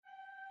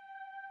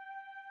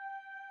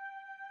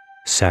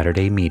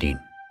Saturday Meeting,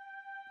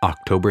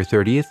 October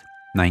 30th,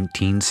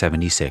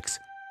 1976.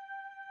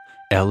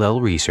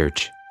 LL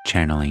Research,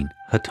 channeling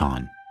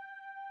Hatonn.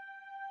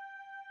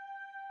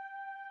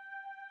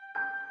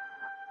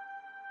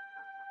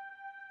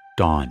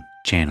 Dawn,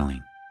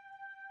 channeling.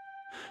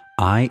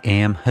 I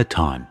am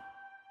Hatonn,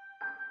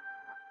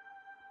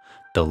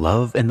 the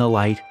love and the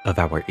light of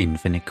our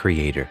infinite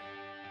Creator.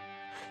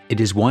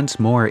 It is once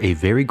more a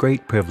very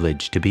great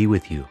privilege to be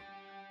with you.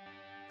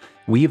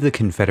 We of the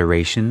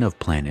Confederation of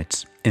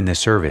Planets, in the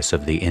service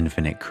of the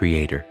infinite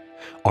Creator,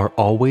 are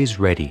always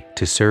ready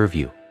to serve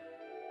you.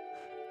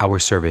 Our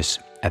service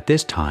at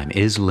this time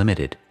is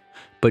limited,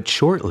 but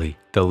shortly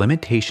the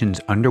limitations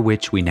under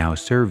which we now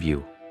serve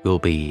you will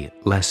be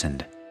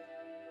lessened.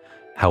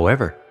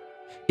 However,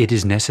 it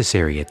is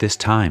necessary at this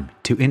time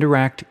to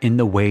interact in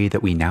the way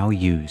that we now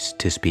use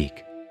to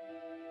speak.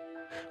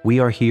 We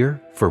are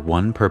here for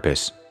one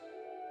purpose: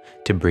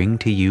 to bring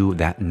to you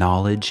that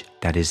knowledge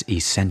that is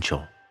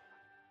essential.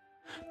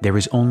 There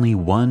is only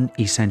one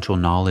essential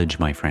knowledge,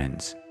 my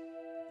friends,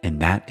 and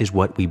that is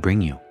what we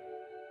bring you.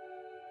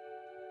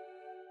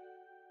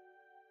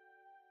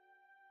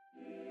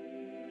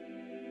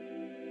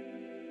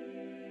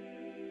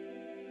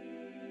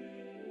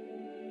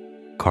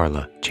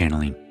 Carla,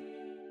 channeling.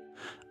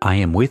 I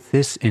am with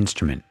this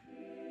instrument.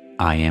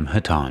 I am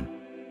Hatonn.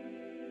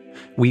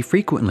 We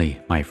frequently,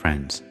 my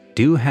friends,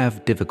 do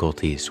have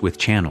difficulties with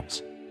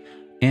channels,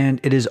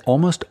 and it is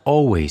almost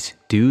always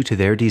due to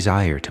their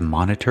desire to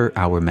monitor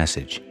our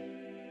message.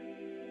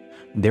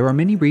 There are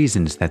many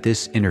reasons that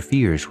this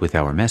interferes with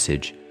our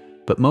message,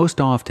 but most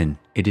often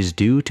it is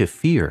due to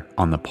fear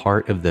on the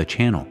part of the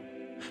channel,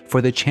 for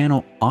the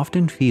channel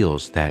often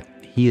feels that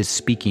he is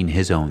speaking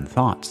his own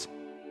thoughts.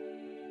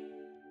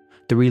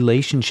 The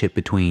relationship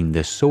between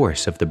the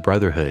source of the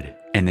brotherhood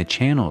and the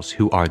channels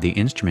who are the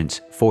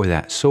instruments for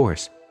that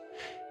source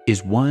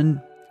is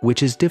one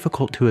which is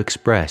difficult to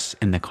express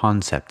in the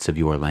concepts of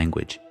your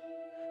language,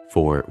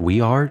 for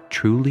we are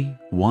truly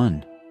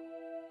one.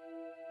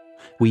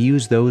 We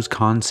use those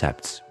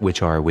concepts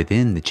which are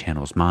within the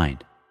channel's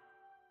mind.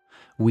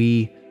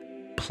 We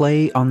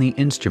play on the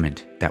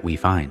instrument that we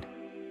find.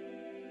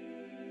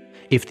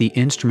 If the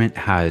instrument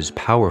has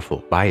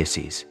powerful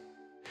biases,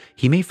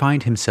 he may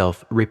find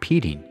himself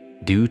repeating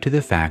due to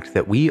the fact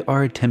that we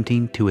are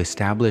attempting to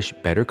establish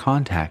better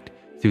contact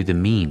through the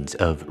means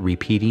of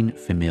repeating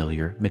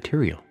familiar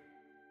material.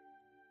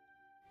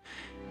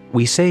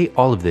 We say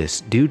all of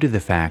this due to the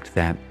fact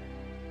that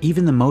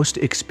even the most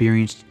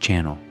experienced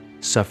channel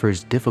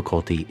suffers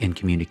difficulty in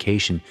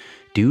communication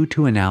due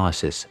to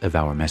analysis of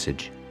our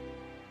message.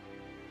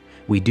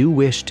 We do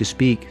wish to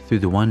speak through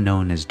the one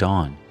known as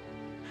Dawn,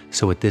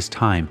 so at this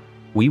time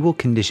we will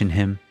condition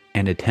him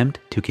and attempt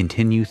to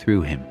continue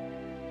through him.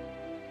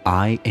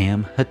 I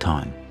am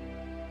Hatonn.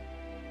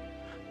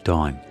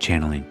 Dawn,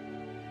 channeling.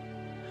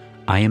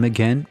 I am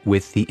again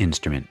with the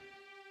instrument.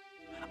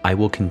 I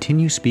will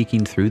continue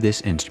speaking through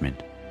this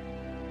instrument.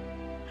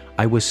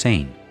 I was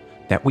saying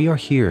that we are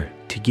here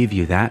to give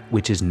you that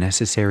which is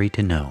necessary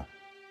to know.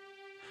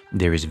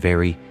 There is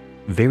very,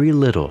 very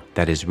little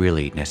that is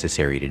really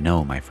necessary to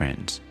know, my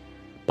friends,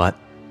 but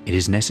it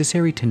is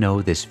necessary to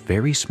know this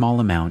very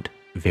small amount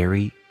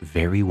very,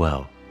 very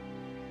well.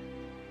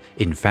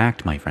 In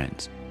fact, my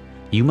friends,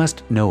 you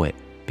must know it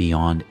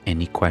beyond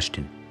any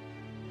question.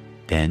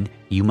 Then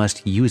you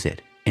must use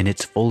it in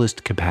its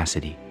fullest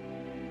capacity.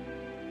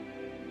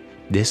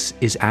 This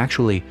is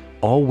actually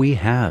all we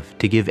have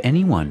to give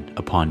anyone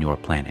upon your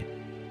planet.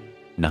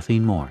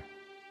 Nothing more.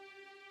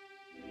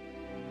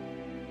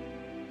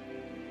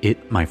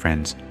 It, my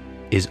friends,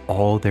 is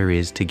all there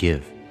is to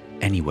give,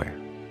 anywhere,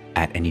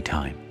 at any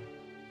time.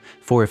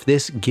 For if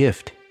this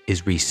gift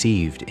is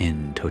received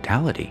in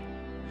totality,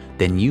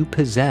 then you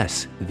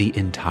possess the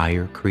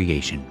entire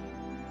creation.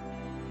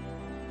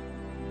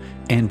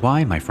 And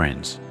why, my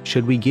friends,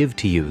 should we give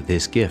to you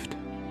this gift?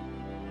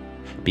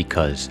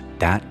 Because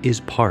that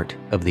is part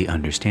of the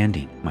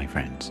understanding, my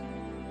friends.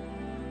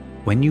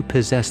 When you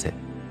possess it,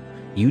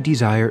 you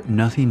desire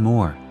nothing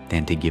more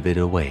than to give it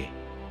away.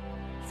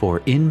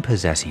 For in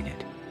possessing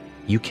it,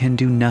 you can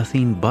do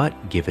nothing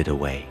but give it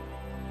away.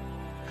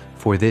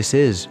 For this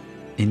is,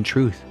 in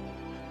truth,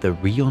 the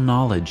real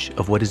knowledge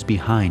of what is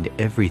behind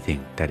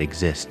everything that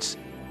exists.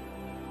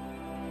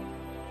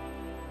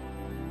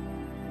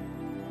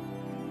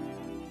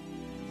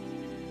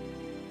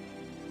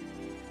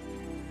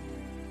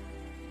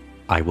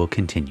 I will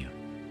continue.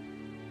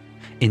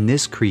 In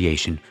this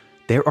creation,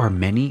 there are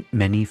many,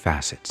 many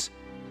facets,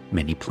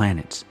 many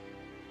planets,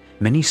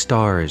 many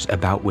stars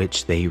about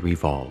which they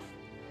revolve,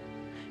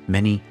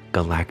 many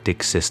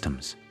galactic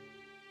systems.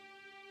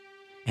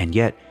 And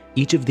yet,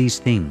 each of these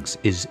things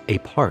is a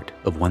part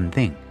of one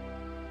thing.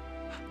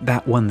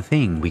 That one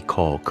thing we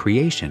call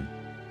creation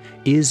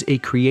is a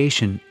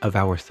creation of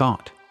our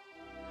thought,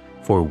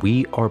 for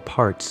we are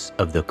parts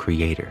of the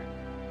Creator.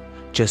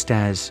 Just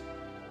as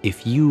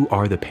if you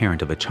are the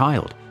parent of a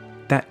child,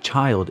 that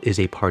child is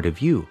a part of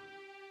you.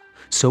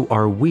 So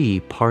are we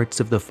parts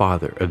of the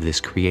Father of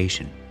this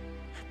creation.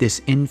 this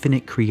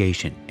infinite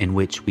creation in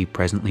which we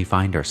presently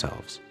find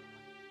ourselves.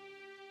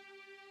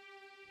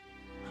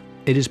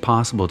 It is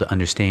possible to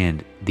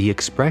understand the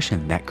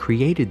expression that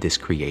created this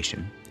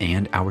creation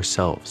and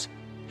ourselves,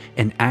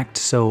 and act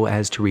so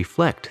as to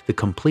reflect the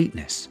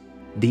completeness,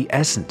 the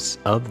essence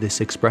of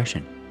this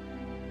expression.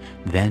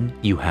 Then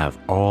you have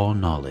all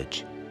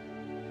knowledge.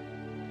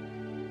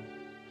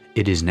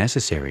 It is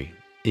necessary,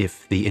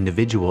 if the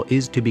individual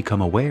is to become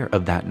aware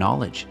of that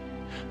knowledge,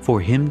 for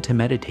him to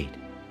meditate.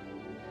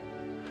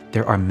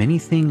 There are many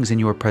things in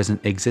your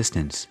present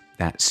existence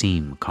that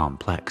seem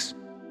complex.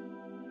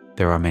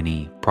 There are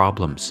many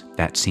problems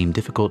that seem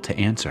difficult to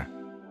answer.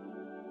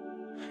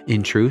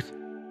 In truth,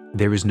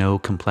 there is no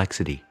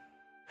complexity.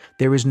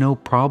 There is no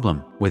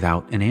problem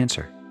without an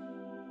answer.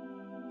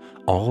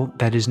 All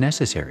that is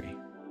necessary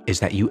is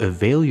that you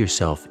avail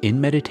yourself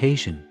in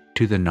meditation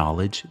to the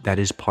knowledge that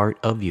is part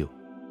of you.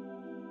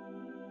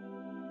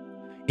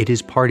 It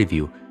is part of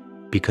you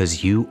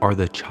because you are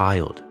the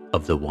child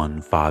of the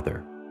one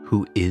Father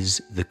who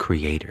is the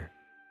Creator.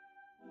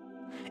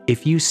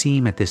 If you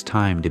seem at this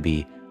time to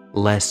be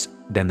less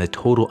than the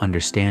total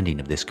understanding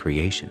of this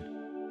creation,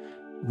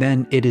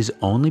 then it is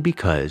only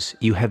because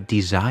you have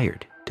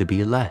desired to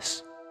be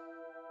less.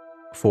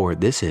 For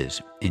this is,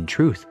 in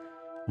truth,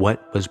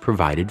 what was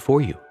provided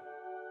for you.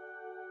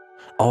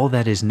 All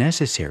that is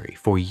necessary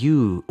for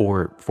you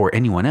or for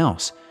anyone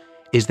else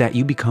is that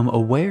you become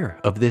aware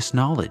of this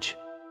knowledge.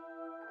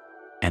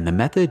 And the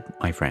method,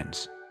 my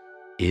friends,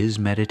 is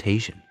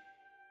meditation.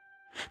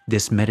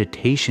 This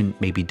meditation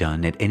may be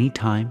done at any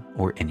time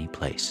or any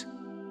place.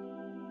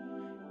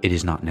 It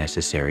is not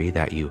necessary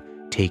that you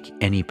take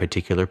any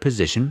particular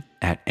position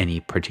at any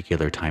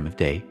particular time of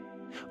day,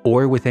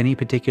 or with any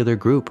particular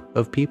group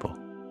of people.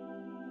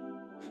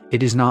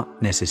 It is not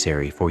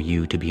necessary for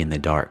you to be in the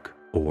dark,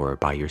 or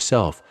by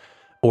yourself,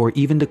 or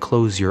even to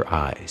close your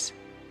eyes.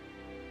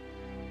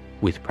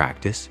 With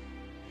practice,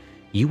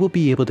 you will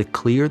be able to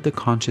clear the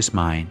conscious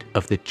mind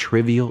of the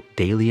trivial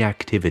daily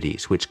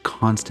activities which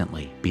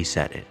constantly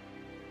beset it,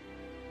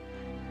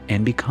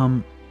 and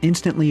become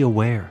instantly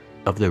aware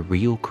of the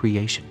real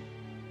creation.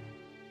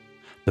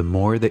 The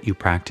more that you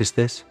practice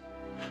this,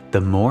 the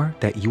more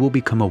that you will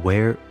become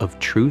aware of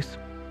truth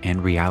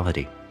and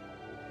reality.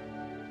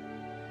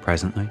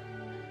 Presently,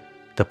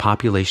 the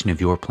population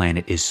of your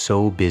planet is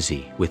so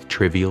busy with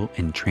trivial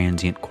and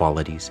transient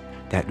qualities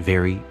that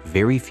very,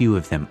 very few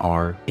of them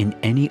are in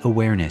any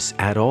awareness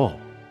at all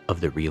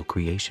of the real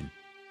creation.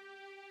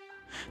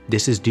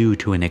 This is due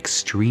to an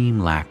extreme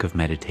lack of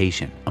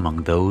meditation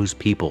among those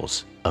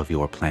peoples of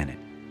your planet.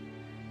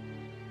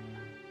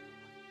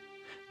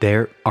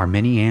 There are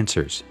many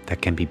answers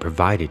that can be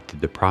provided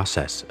through the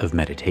process of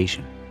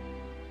meditation.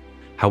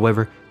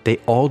 However, they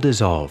all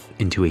dissolve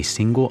into a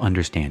single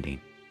understanding.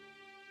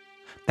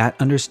 That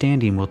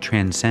understanding will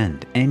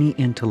transcend any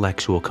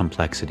intellectual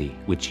complexity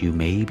which you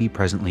may be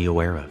presently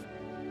aware of.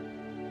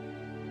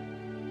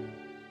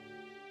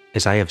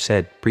 As I have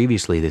said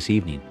previously this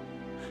evening,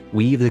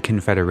 we of the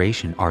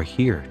Confederation are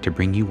here to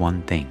bring you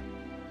one thing.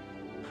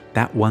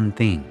 That one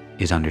thing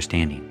is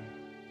understanding.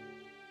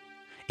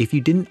 If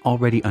you didn't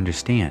already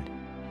understand,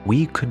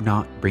 we could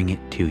not bring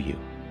it to you.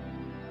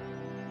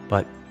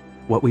 But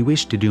what we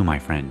wish to do, my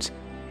friends,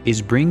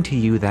 is bring to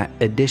you that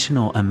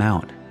additional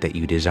amount that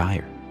you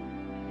desire.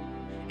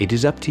 It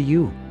is up to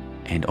you,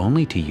 and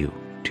only to you,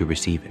 to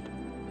receive it.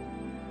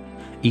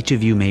 Each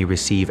of you may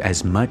receive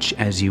as much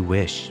as you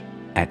wish,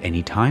 at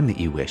any time that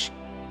you wish,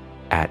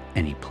 at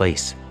any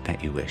place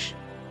that you wish.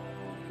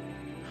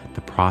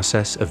 The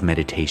process of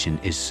meditation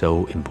is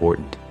so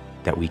important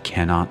that we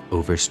cannot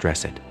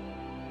overstress it.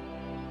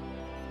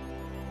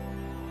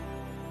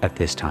 At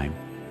this time,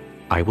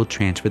 I will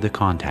transfer the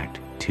contact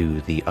to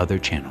the other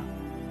channel.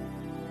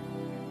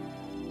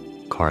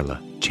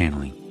 Carla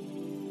channeling.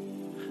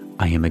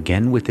 I am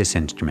again with this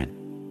instrument,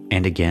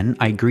 and again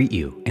I greet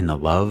you in the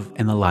love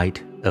and the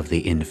light of the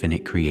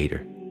infinite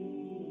Creator.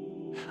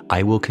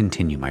 I will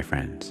continue, my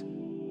friends.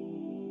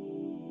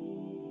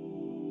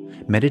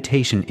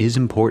 Meditation is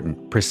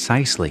important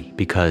precisely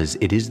because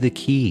it is the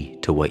key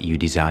to what you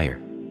desire.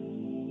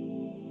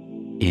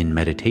 In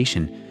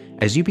meditation,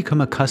 as you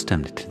become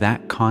accustomed to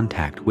that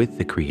contact with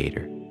the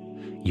Creator,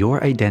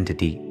 your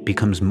identity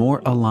becomes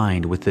more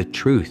aligned with the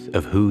truth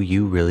of who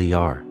you really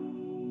are.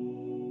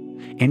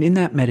 And in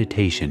that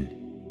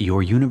meditation,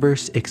 your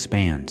universe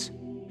expands,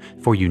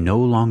 for you no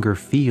longer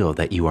feel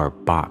that you are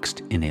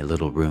boxed in a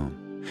little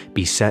room,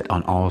 beset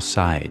on all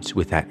sides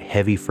with that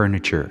heavy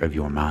furniture of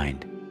your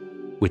mind,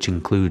 which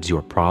includes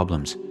your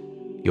problems,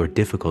 your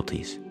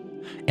difficulties,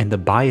 and the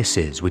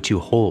biases which you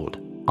hold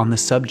on the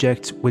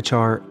subjects which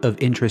are of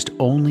interest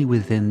only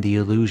within the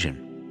illusion.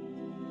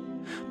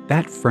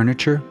 That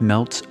furniture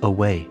melts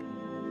away,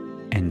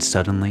 and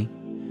suddenly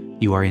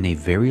you are in a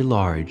very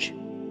large,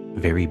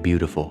 very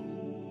beautiful,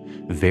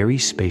 very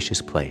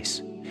spacious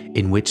place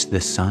in which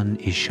the sun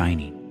is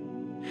shining,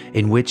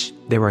 in which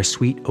there are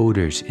sweet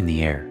odors in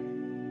the air,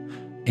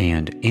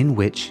 and in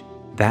which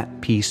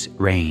that peace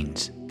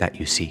reigns that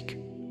you seek.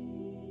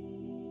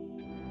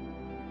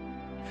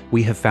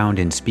 We have found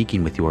in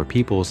speaking with your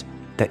peoples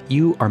that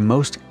you are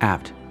most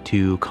apt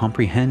to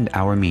comprehend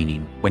our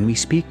meaning when we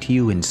speak to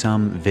you in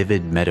some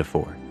vivid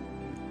metaphor.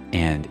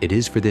 And it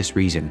is for this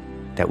reason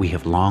that we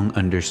have long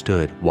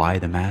understood why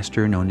the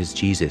Master known as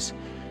Jesus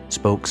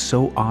spoke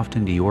so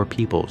often to your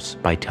peoples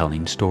by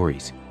telling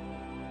stories.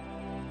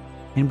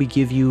 And we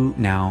give you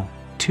now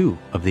 2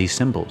 of these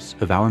symbols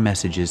of our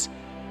messages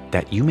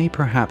that you may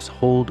perhaps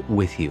hold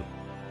with you.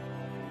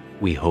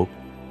 We hope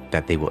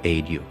that they will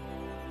aid you.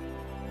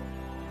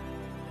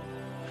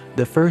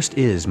 The first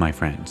is, my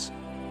friends,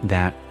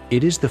 that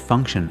it is the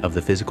function of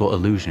the physical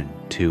illusion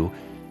to,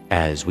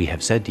 as we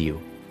have said to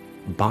you,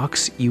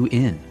 box you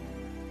in,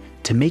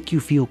 to make you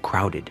feel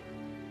crowded,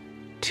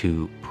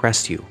 to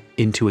press you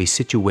into a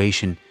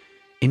situation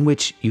in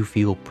which you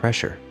feel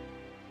pressure.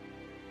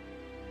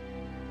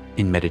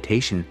 In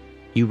meditation,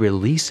 you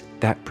release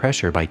that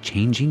pressure by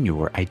changing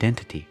your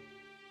identity.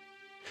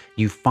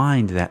 You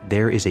find that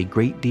there is a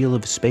great deal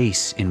of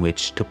space in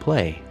which to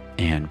play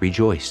and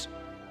rejoice.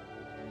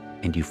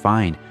 And you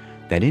find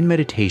that in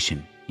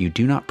meditation, you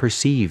do not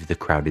perceive the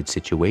crowded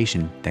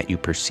situation that you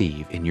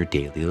perceive in your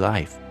daily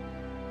life.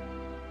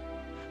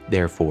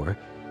 Therefore,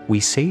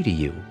 we say to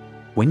you,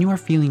 when you are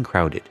feeling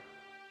crowded,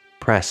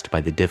 pressed by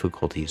the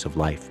difficulties of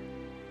life,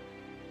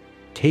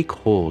 take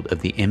hold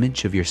of the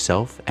image of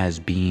yourself as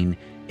being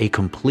a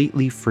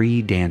completely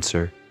free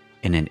dancer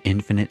in an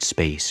infinite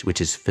space which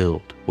is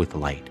filled with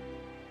light.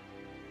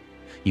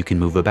 You can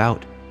move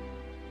about.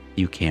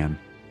 You can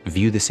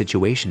view the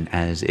situation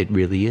as it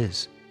really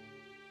is.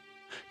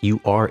 You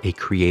are a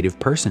creative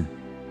person.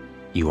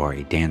 You are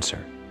a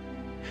dancer.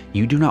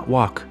 You do not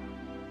walk.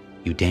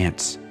 You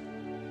dance.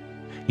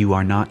 You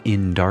are not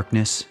in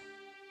darkness.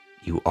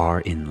 You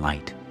are in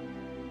light.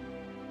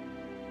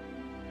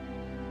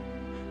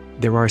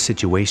 There are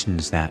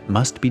situations that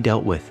must be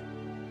dealt with.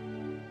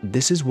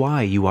 This is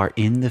why you are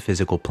in the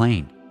physical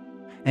plane,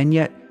 and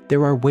yet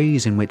there are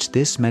ways in which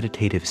this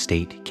meditative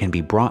state can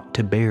be brought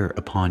to bear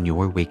upon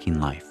your waking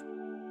life.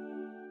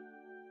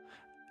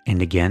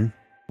 And again,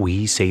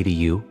 we say to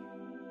you,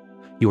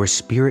 your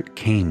spirit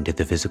came to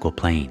the physical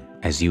plane,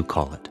 as you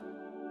call it,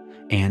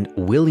 and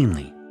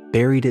willingly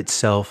buried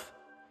itself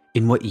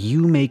in what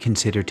you may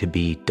consider to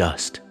be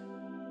dust,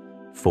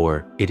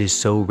 for it is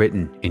so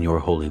written in your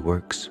holy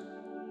works.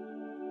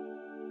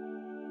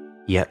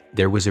 Yet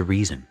there was a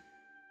reason.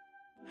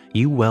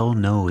 You well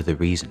know the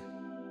reason.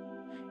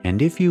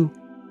 And if you,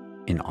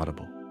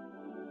 inaudible,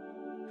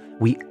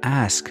 we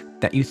ask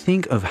that you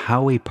think of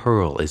how a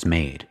pearl is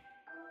made,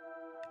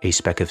 a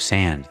speck of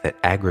sand that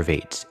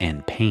aggravates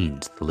and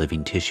pains the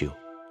living tissue,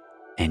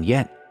 and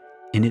yet,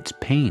 in its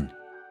pain,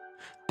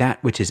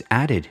 that which is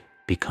added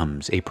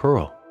becomes a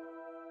pearl.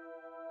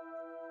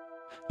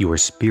 Your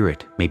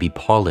spirit may be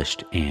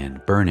polished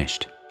and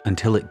burnished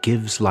until it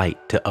gives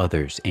light to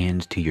others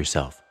and to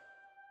yourself.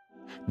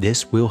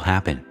 This will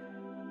happen,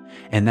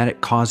 and that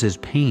it causes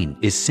pain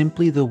is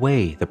simply the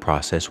way the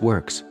process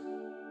works.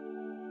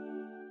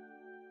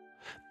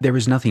 There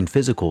is nothing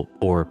physical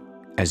or,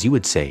 as you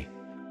would say,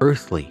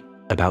 earthly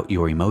about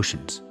your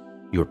emotions,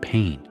 your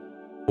pain,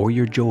 or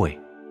your joy.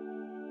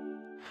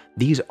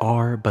 These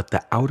are but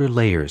the outer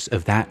layers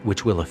of that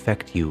which will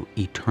affect you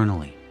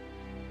eternally.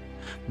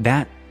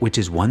 That which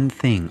is one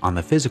thing on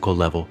the physical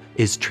level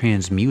is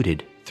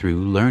transmuted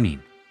through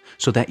learning,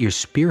 so that your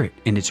spirit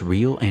in its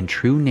real and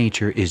true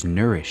nature is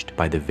nourished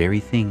by the very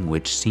thing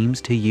which seems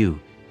to you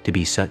to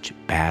be such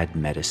bad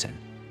medicine.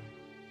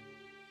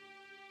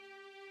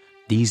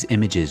 These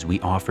images we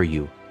offer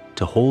you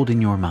to hold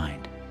in your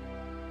mind.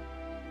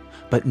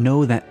 But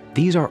know that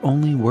these are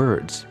only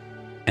words,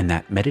 and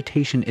that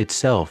meditation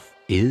itself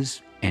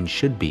is and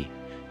should be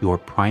your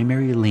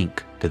primary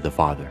link to the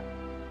Father.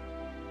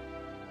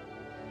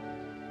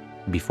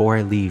 Before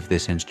I leave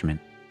this instrument,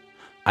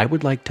 I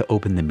would like to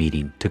open the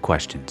meeting to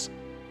questions.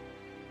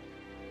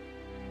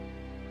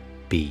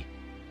 B.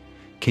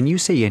 Can you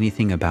say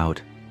anything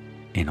about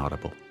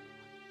inaudible?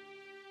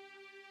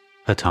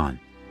 Hatonn,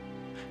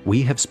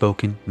 we have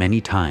spoken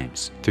many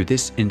times through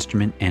this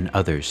instrument and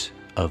others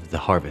of the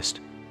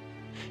harvest.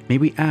 May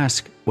we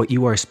ask what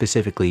you are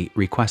specifically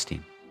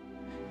requesting?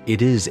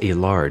 It is a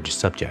large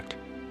subject.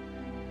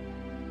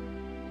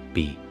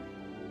 B.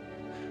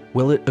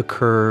 Will it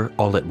occur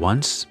all at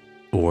once,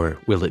 or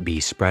will it be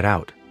spread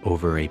out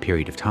over a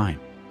period of time?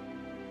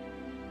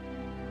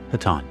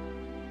 Hatonn,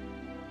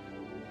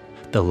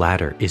 the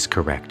latter is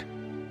correct.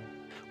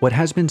 What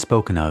has been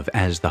spoken of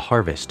as the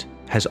harvest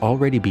has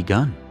already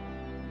begun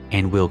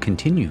and will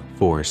continue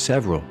for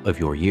several of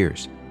your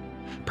years,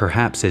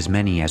 perhaps as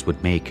many as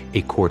would make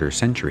a quarter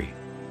century.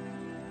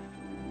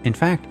 In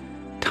fact,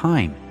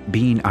 time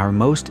being our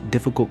most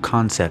difficult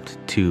concept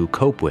to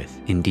cope with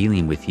in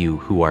dealing with you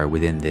who are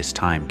within this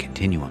time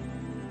continuum,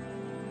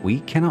 we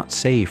cannot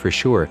say for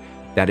sure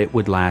that it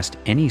would last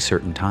any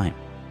certain time,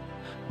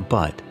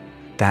 but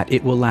that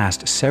it will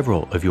last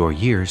several of your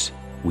years,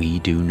 we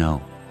do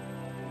know.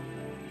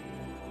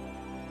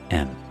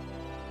 M.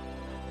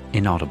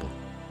 Inaudible.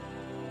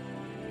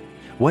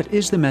 What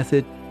is the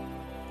method?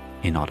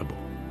 Inaudible.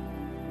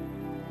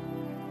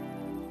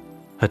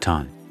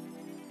 Hatan.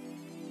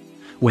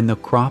 When the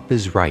crop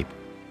is ripe,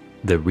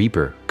 the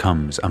reaper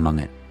comes among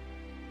it.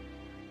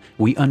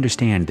 We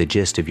understand the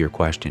gist of your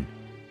question.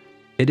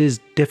 It is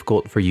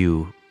difficult for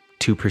you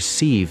to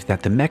perceive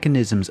that the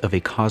mechanisms of a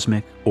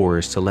cosmic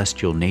or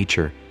celestial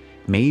nature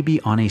may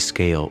be on a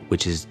scale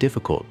which is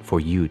difficult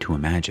for you to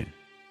imagine.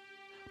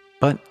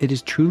 But it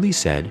is truly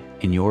said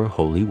in your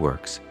holy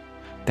works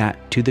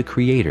that to the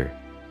Creator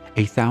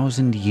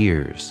 1,000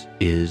 years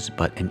is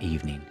but an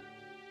evening.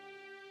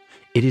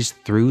 It is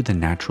through the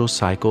natural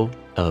cycle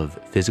of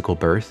physical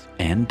birth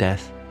and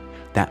death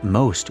that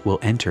most will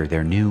enter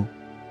their new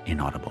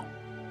inaudible.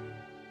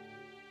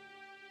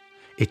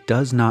 It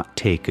does not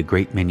take a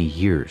great many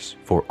years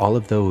for all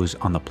of those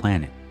on the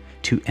planet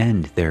to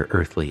end their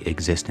earthly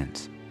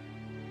existence.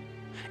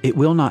 It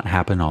will not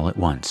happen all at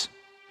once,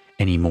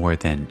 any more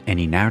than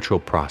any natural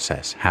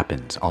process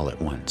happens all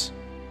at once.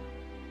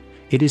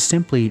 It is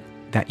simply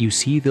that you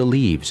see the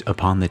leaves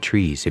upon the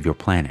trees of your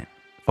planet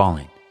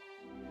falling.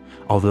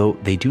 Although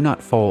they do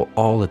not fall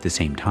all at the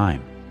same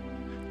time,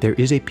 there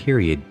is a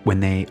period when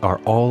they are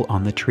all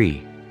on the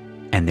tree,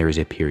 and there is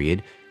a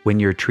period when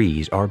your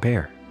trees are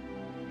bare,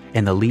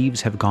 and the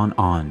leaves have gone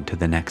on to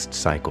the next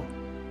cycle.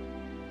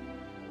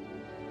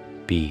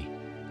 B.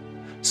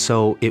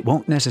 So it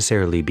won't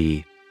necessarily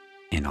be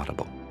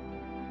inaudible,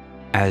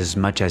 as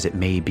much as it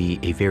may be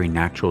a very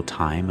natural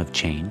time of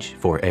change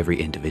for every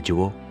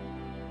individual.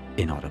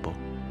 Inaudible.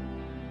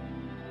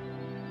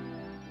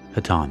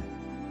 Hatan.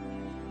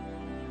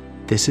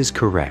 This is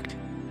correct.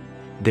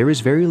 There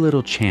is very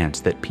little chance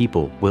that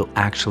people will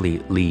actually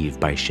leave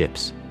by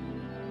ships.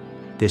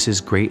 This is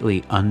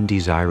greatly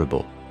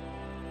undesirable.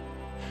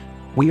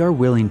 We are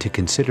willing to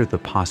consider the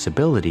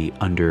possibility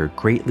under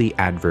greatly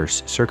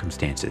adverse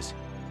circumstances.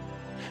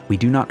 We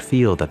do not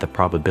feel that the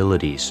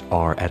probabilities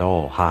are at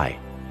all high.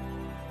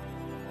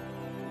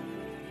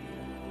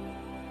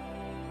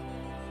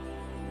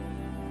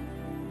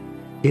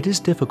 It is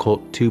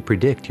difficult to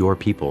predict your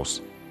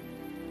peoples.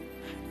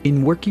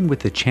 In working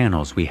with the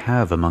channels we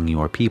have among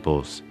your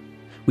peoples,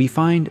 we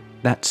find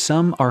that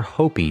some are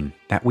hoping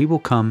that we will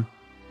come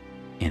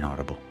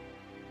inaudible.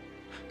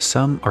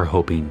 Some are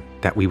hoping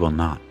that we will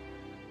not.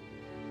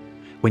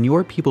 When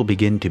your people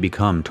begin to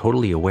become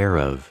totally aware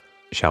of,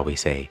 shall we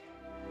say,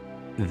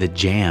 the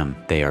jam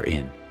they are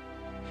in,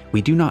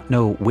 we do not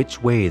know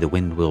which way the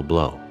wind will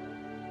blow.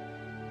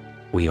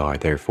 We are,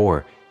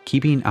 therefore,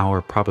 keeping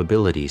our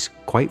probabilities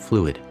quite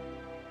fluid.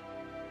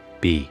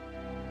 B.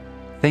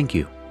 Thank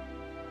you.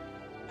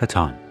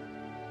 Hatan.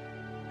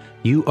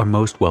 You are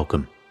most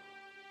welcome.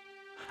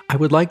 I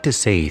would like to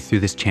say through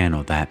this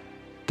channel that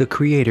the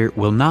Creator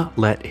will not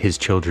let His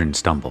children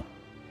stumble,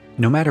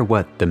 no matter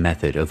what the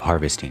method of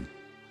harvesting.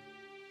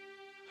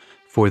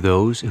 For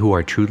those who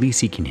are truly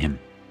seeking Him,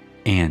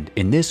 and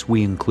in this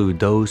we include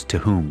those to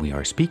whom we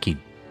are speaking,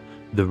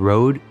 the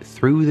road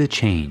through the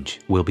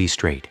change will be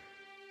straight.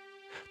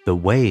 The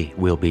way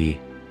will be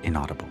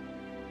inaudible,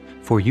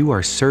 for you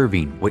are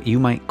serving what you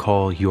might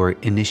call your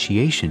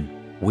initiation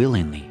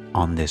willingly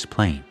on this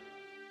plane.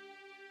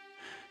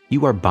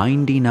 You are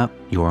binding up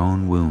your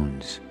own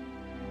wounds.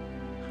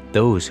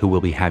 Those who will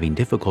be having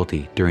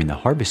difficulty during the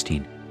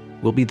harvesting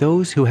will be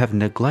those who have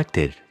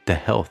neglected the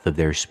health of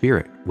their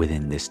spirit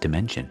within this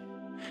dimension,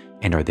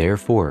 and are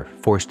therefore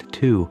forced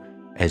to,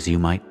 as you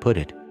might put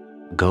it,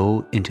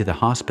 go into the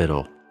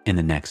hospital in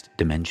the next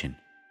dimension.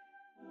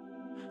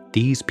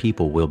 These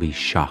people will be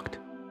shocked,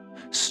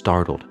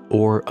 startled,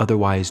 or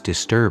otherwise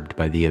disturbed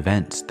by the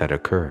events that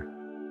occur,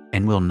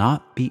 and will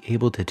not be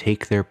able to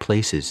take their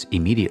places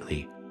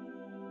immediately.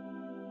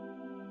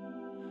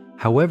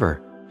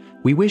 However,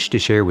 we wish to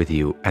share with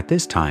you at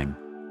this time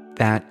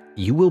that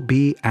you will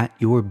be at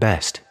your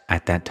best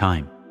at that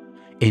time,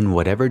 in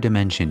whatever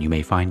dimension you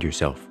may find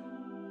yourself.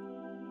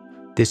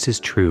 This is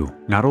true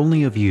not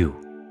only of you,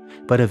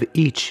 but of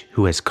each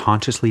who has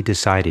consciously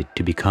decided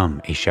to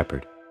become a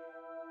shepherd.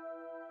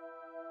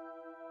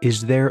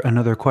 Is there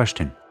another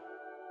question?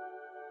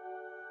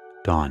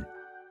 Dawn.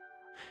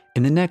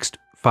 In the next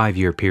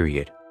 5-year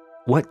period,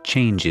 what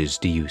changes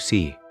do you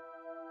see?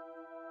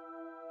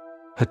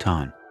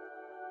 Hatan.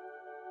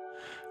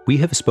 We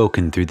have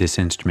spoken through this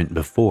instrument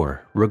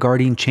before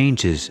regarding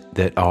changes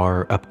that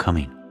are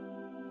upcoming.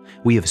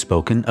 We have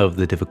spoken of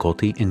the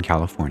difficulty in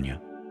California.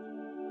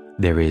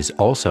 There is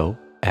also,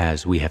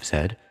 as we have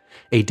said,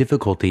 a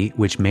difficulty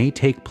which may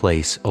take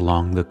place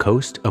along the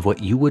coast of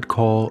what you would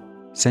call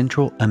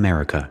Central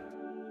America.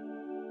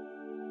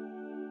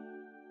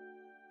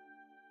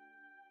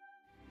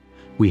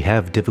 We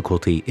have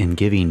difficulty in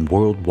giving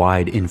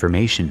worldwide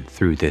information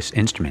through this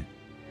instrument.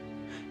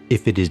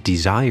 If it is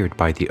desired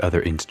by the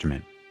other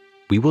instrument,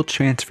 we will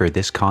transfer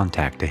this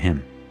contact to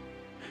him,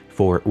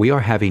 for we are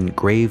having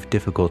grave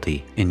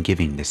difficulty in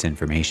giving this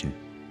information.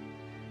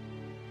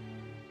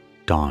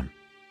 Dawn.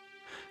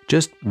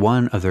 Just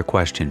one other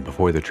question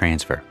before the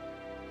transfer.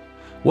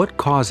 What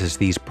causes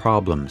these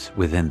problems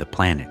within the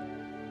planet?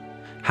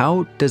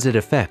 How does it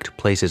affect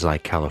places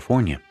like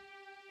California?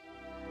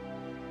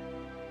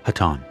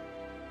 Hatan.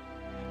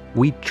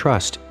 We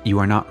trust you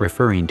are not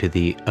referring to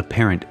the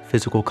apparent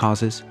physical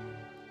causes,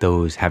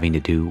 those having to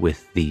do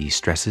with the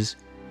stresses?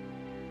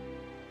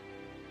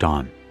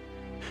 Dawn.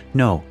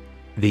 No,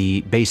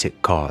 the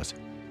basic cause.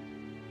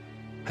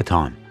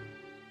 Hatonn.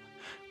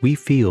 We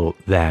feel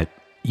that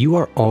you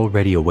are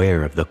already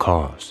aware of the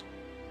cause,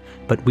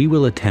 but we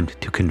will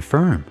attempt to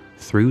confirm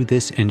through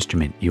this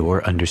instrument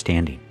your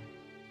understanding.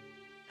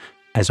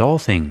 As all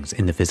things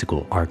in the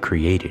physical are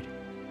created,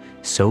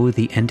 so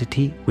the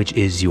entity which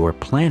is your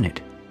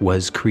planet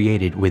was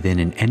created within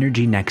an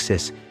energy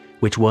nexus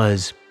which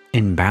was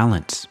in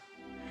balance,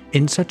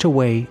 in such a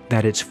way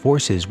that its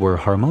forces were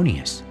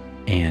harmonious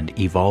and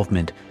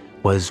evolvement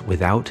was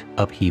without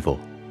upheaval.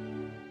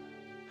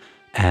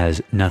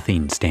 As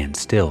nothing stands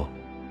still,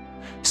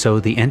 so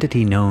the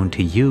entity known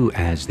to you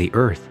as the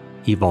Earth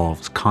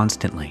evolves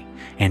constantly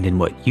and in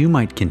what you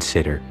might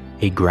consider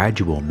a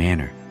gradual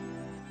manner.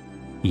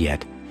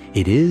 Yet,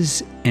 it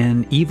is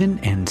an even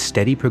and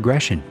steady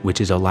progression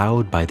which is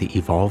allowed by the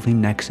evolving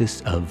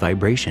nexus of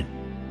vibration.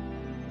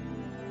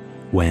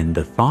 When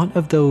the thought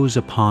of those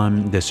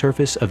upon the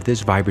surface of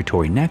this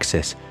vibratory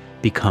nexus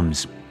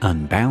becomes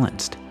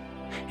unbalanced,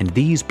 and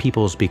these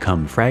peoples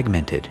become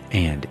fragmented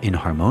and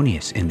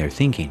inharmonious in their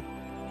thinking,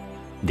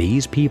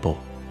 these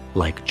people,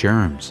 like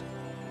germs,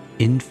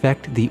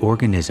 infect the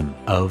organism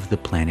of the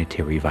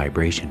planetary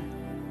vibration.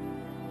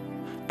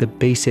 The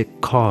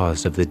basic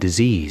cause of the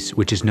disease,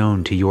 which is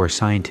known to your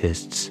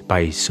scientists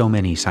by so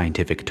many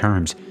scientific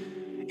terms,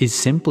 is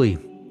simply,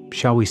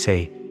 shall we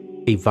say,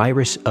 a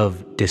virus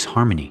of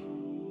disharmony.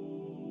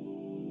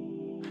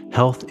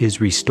 Health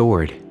is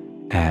restored,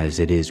 as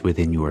it is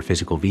within your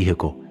physical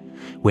vehicle,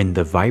 when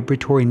the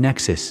vibratory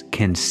nexus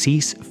can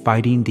cease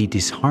fighting the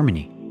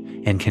disharmony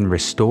and can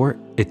restore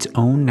its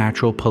own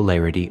natural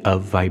polarity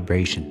of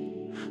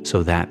vibration,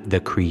 so that the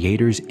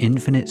Creator's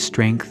infinite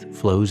strength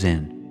flows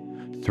in,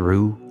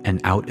 through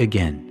and out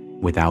again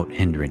without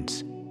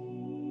hindrance.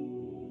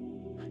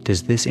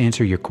 Does this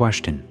answer your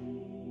question?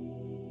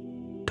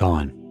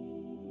 Dawn.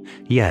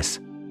 Yes.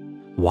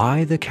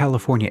 Why the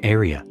California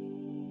area?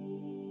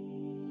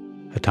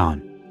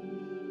 Hatonn.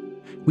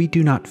 We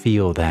do not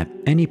feel that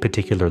any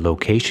particular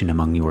location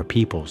among your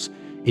peoples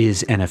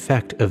is an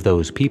effect of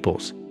those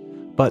peoples,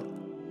 but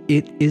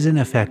it is an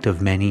effect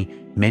of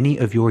many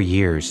of your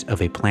years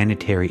of a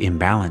planetary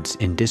imbalance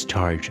in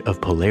discharge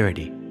of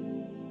polarity.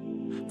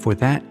 For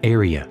that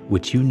area,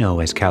 which you know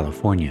as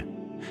California,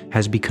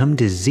 has become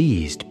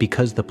diseased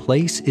because the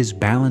place is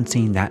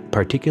balancing that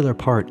particular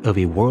part of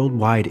a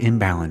worldwide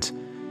imbalance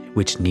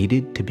which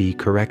needed to be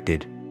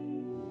corrected.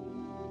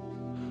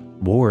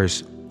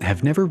 Wars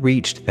have never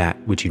reached that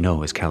which you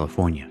know as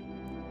California,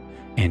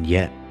 and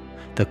yet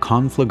the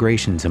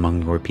conflagrations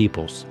among your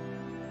peoples,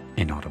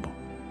 inaudible,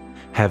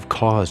 have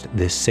caused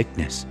this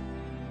sickness.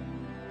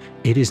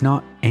 It is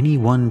not any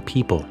one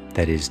people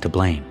that is to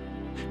blame,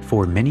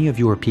 for many of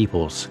your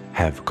peoples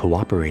have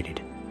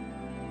cooperated.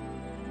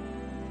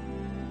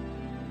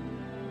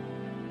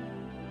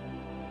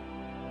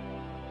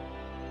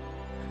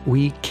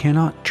 We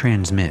cannot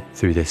transmit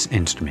through this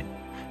instrument,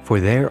 for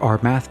there are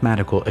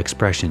mathematical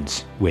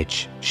expressions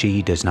which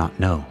she does not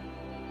know.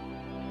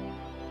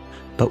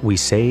 But we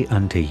say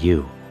unto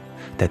you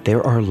that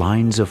there are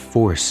lines of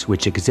force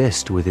which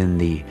exist within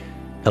the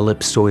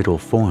ellipsoidal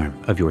form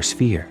of your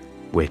sphere,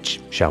 which,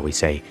 shall we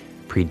say,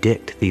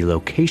 predict the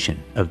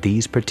location of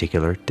these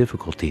particular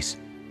difficulties.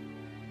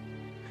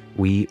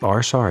 We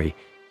are sorry,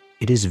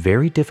 it is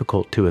very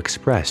difficult to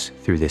express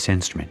through this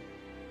instrument.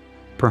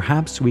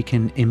 Perhaps we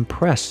can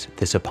impress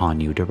this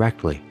upon you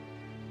directly.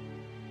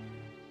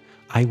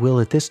 I will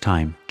at this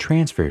time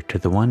transfer to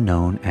the one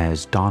known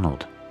as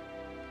Donald.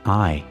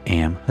 I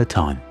am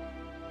Hatonn.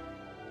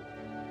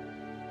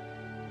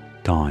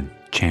 Dawn,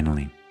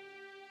 channeling.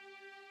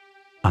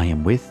 I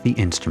am with the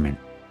instrument.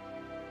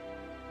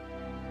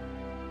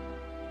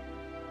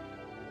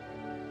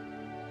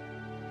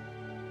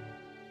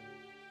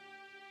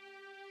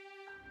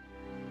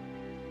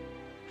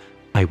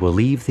 I will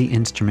leave the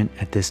instrument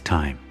at this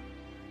time.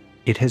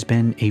 It has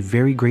been a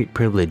very great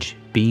privilege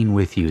being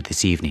with you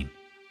this evening.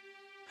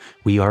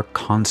 We are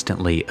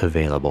constantly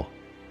available.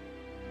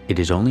 It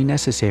is only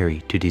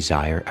necessary to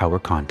desire our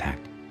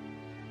contact.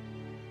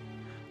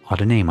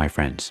 Adonai, my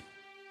friends.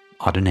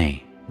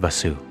 Adonai,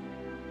 Vasu.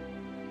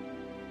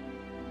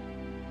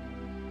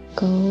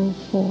 Go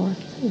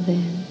forth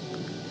then,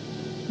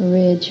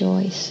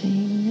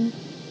 rejoicing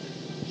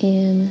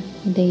in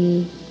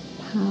the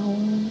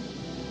power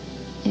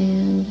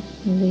and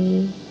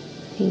the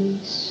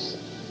peace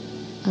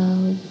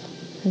of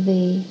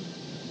the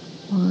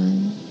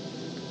one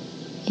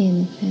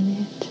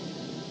infinite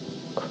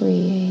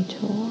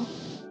Creator.